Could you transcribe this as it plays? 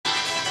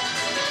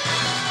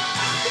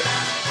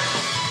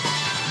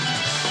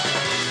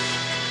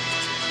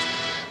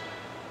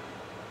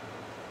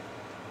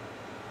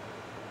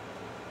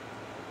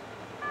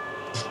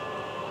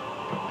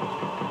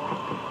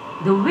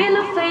The wheel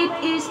of fate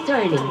is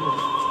turning.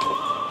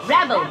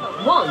 Rebel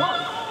 1.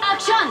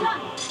 Action!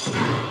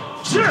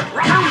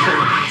 Counter!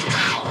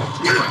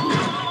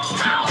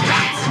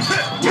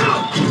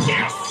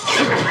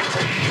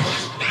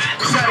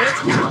 Is that it?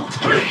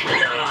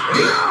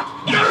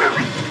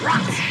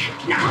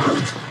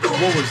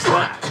 What was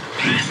that?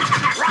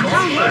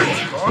 Counter!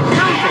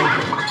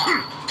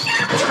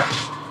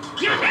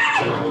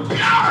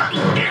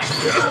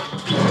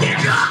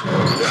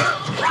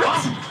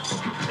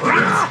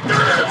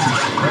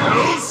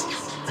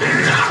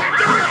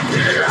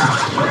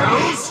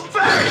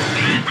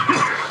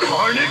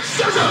 Carnage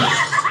scissors!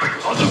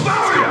 I'll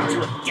devour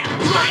you!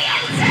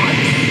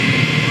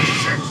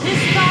 This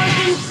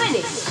starting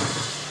finish.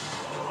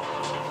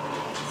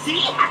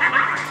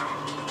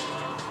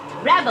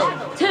 Rebel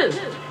 2.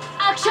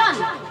 Action!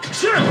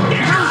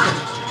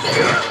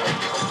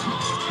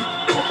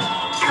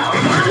 Out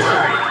of my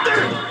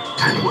way!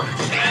 And work.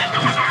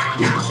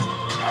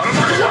 Out of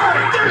my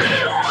way!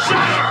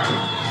 Shatter!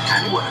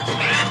 And work.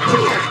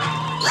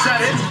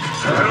 Set it!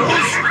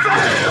 Petals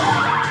fail!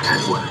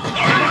 And work.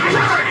 Out of my way!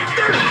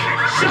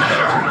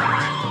 Shatter!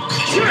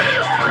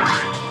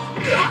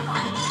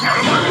 Out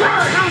of my way!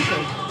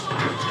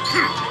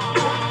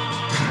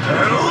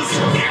 Petals!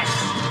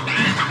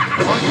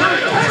 One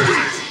leg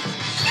Hades!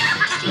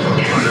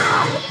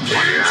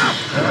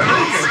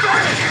 Petals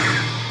fail!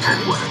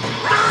 And work.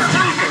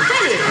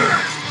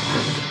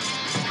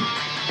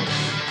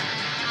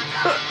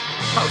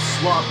 How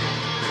sloppy.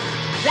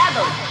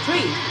 Rebel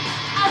 3.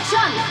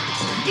 Action!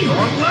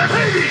 One leg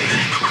Hades!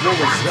 What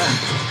was that?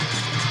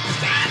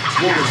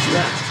 What was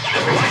that?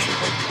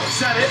 Is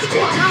that it?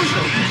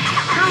 Counter!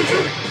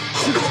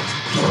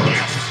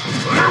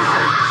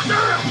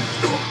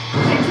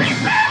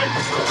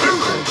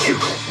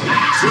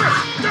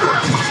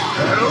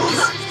 Petals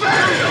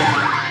fail!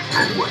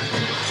 And work.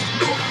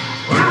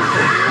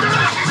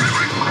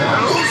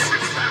 Petals!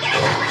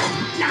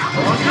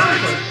 One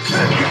leg!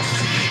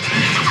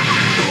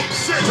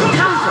 Set up!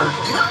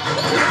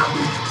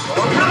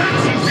 One leg!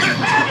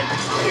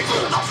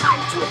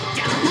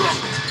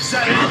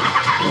 Set it!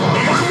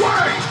 One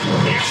way!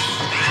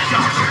 Out of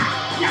my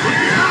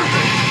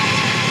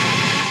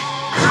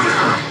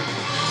way!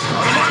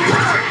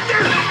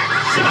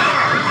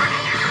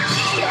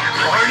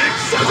 Carnage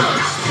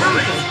scissors!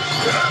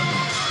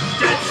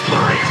 Dead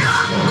spike!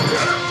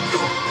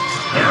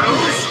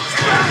 Arrows!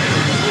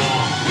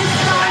 This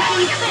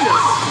starting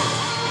finish.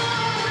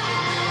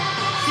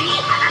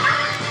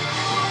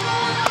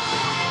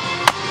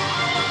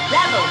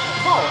 Rebel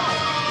 4.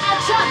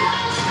 Action!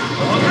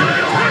 One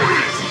leg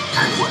Hades!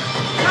 And work.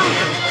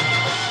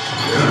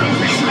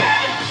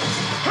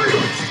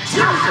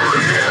 Counter!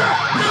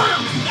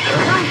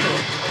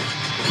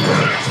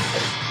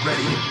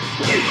 Ready?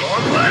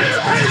 One leg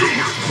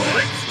Hades!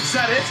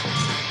 Set it!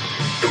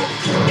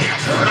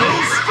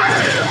 Petals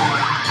fail!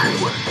 And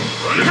work.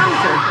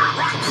 Counter!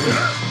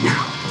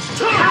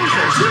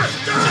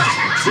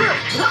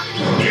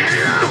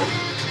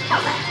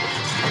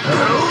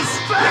 Petals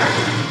fail!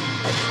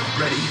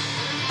 Ready?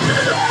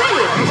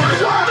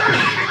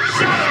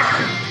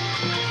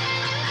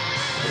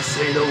 This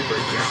ain't over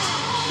yet.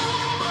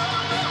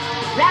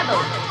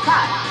 Rebel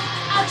 5.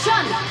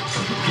 Action!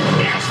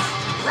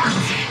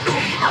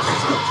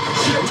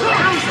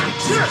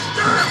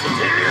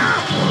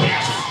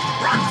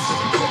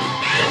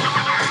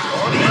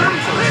 One leg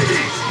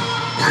Hades!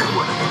 And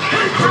work.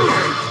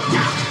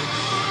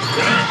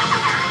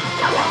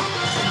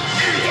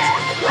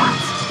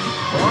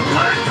 One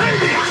leg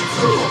Hades!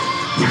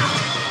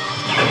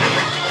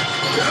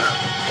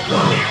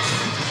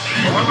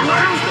 One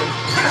leg!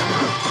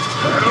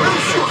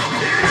 Petals!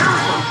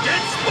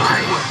 Dead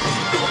spike!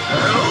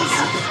 Petals!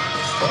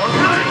 One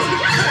leg!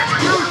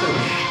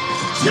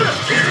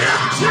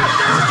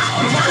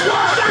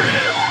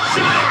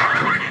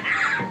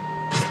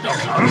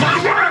 Out of my way! Out of my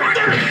way!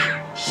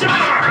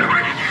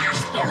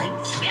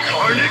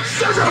 Carnage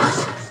scissors!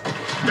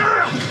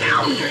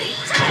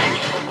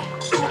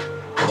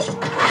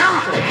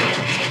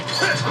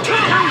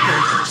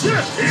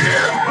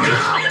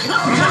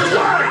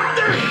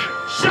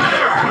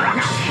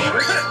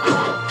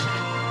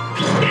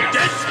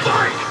 Dead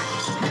spike!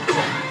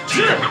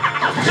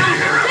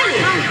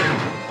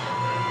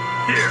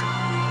 Here.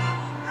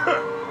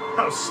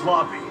 How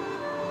sloppy.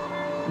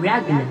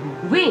 Ragna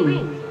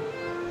win.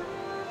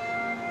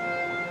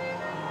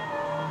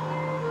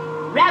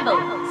 Rebel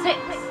 6.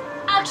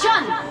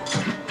 Action!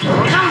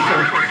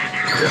 Counter!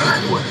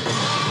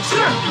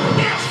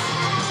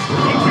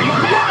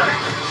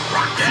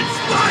 Dead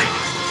spike!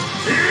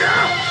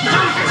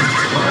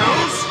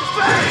 Petals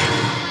fail!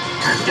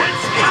 Dead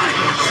spike!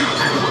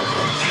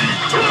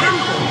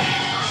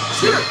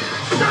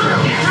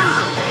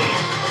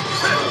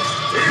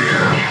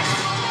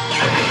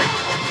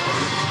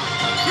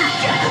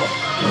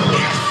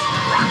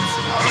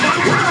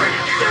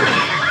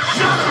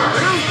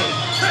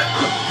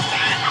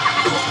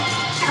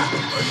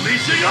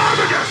 Unleashing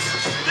Armagus!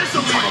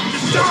 This'll leave him to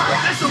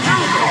die! This'll leave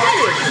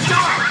him to die!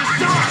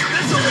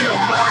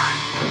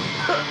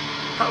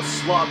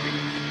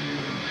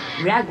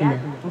 Ragna,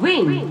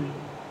 win!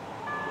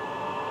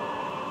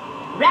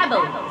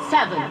 Rebel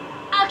 7,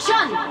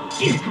 action!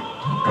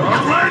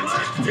 Gauntlet!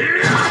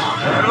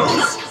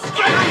 Arrows!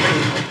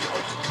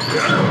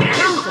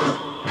 Counter!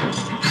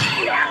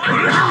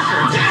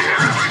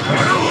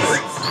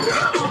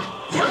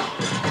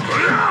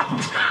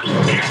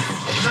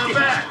 Not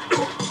bad!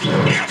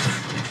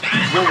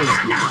 What was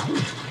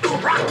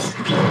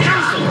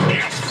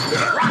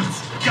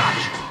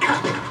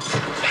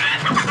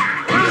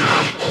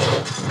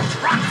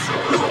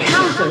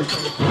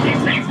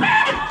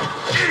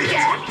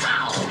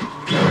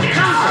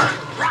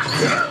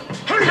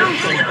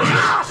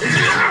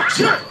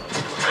Gotcha!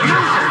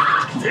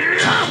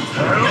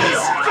 Counter!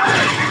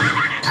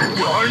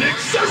 Garnet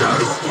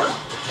scissors!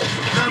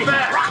 Not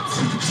bad!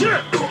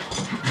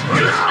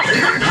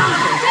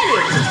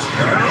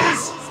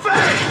 Arrows!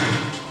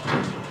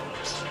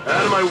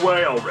 Out of my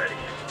way already!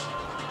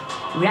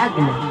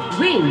 Ragna,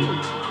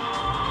 win!